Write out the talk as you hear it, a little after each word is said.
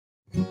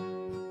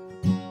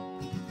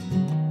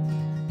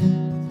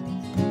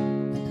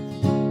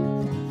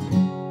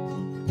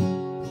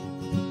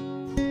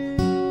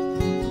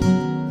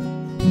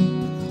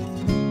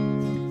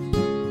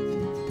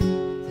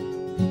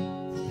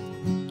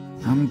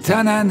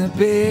turning the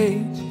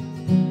page,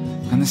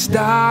 gonna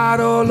start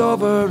all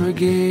over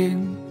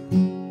again.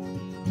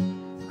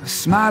 A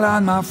smile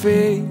on my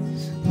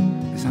face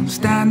as I'm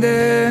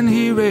standing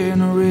here in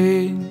the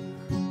rain.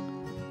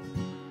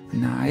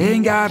 And I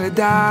ain't got a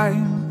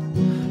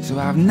dime, so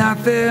I've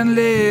nothing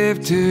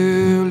left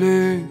to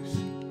lose.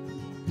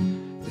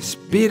 This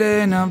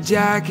beaten up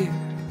jacket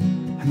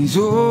and these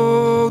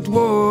old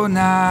worn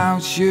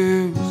out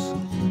shoes.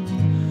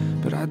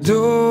 But I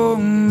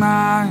don't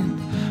mind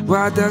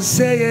what they're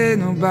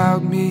saying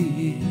about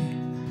me,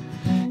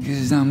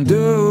 'cause I'm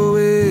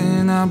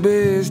doing the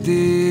best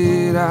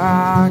that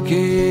I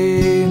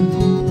can.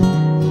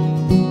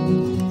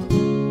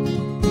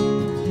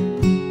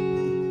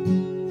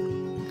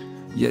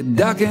 You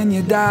duck and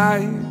you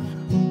dive,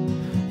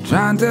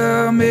 trying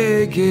to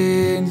make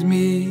ends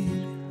meet.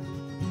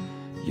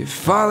 You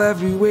fall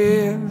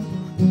everywhere,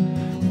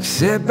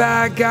 sit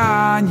back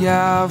on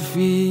your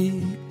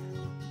feet.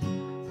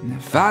 And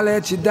if I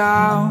let you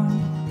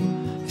down,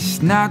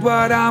 it's not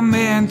what I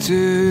meant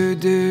to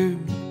do.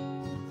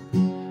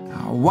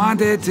 I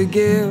wanted to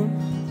give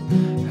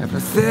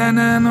everything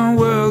in the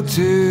world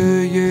to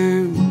you,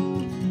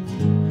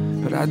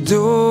 but I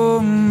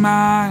don't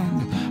mind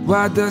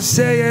what they're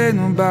saying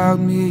about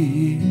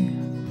me,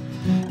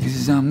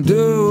 'cause I'm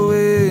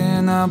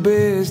doing the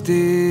best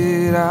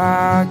that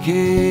I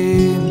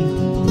can.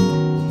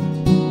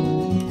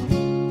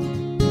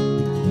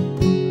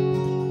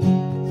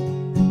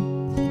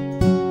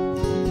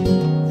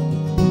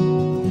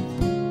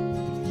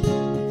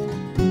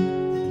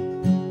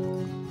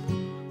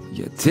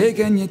 You take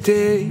and you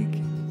take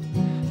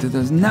till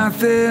there's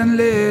nothing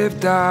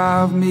left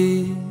of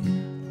me.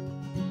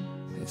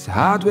 It's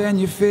hard when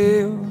you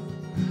feel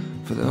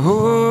for the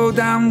whole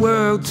damn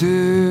world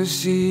to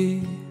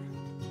see.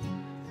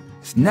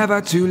 It's never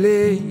too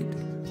late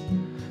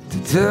to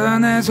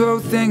turn this whole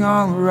thing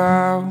all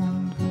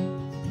around.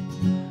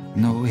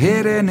 No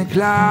head in the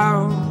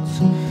clouds,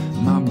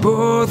 my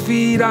both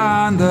feet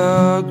on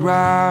the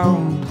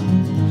ground.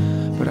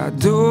 But I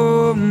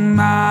don't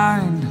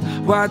mind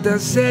what they're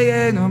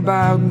saying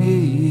about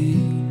me,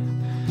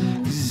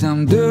 'cause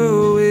I'm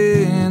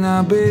doing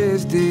the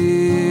best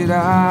that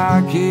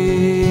I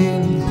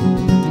can.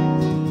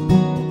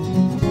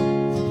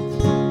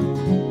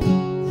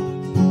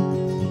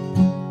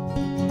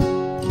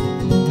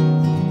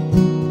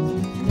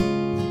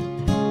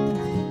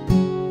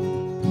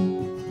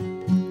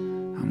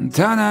 I'm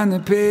turning the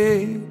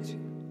page,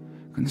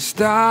 gonna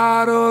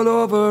start all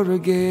over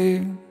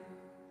again.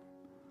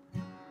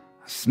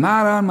 A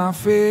smile on my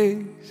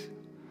face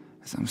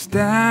as I'm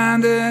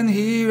standing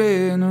here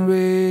in the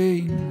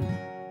rain.